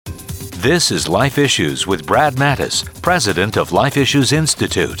This is Life Issues with Brad Mattis, president of Life Issues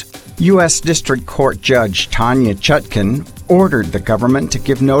Institute. U.S. District Court Judge Tanya Chutkan ordered the government to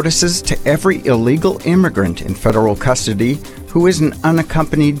give notices to every illegal immigrant in federal custody who is an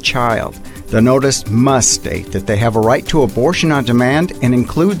unaccompanied child. The notice must state that they have a right to abortion on demand and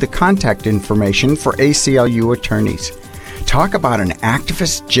include the contact information for ACLU attorneys. Talk about an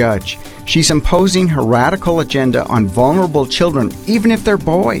activist judge. She's imposing her radical agenda on vulnerable children, even if they're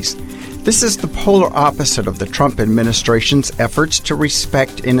boys. This is the polar opposite of the Trump administration's efforts to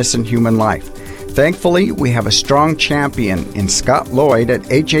respect innocent human life. Thankfully, we have a strong champion in Scott Lloyd at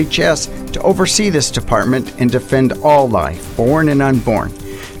HHS to oversee this department and defend all life, born and unborn.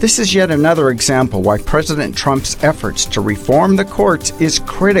 This is yet another example why President Trump's efforts to reform the courts is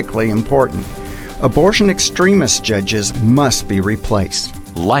critically important. Abortion extremist judges must be replaced.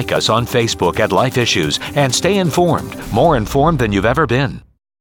 Like us on Facebook at Life Issues and stay informed, more informed than you've ever been.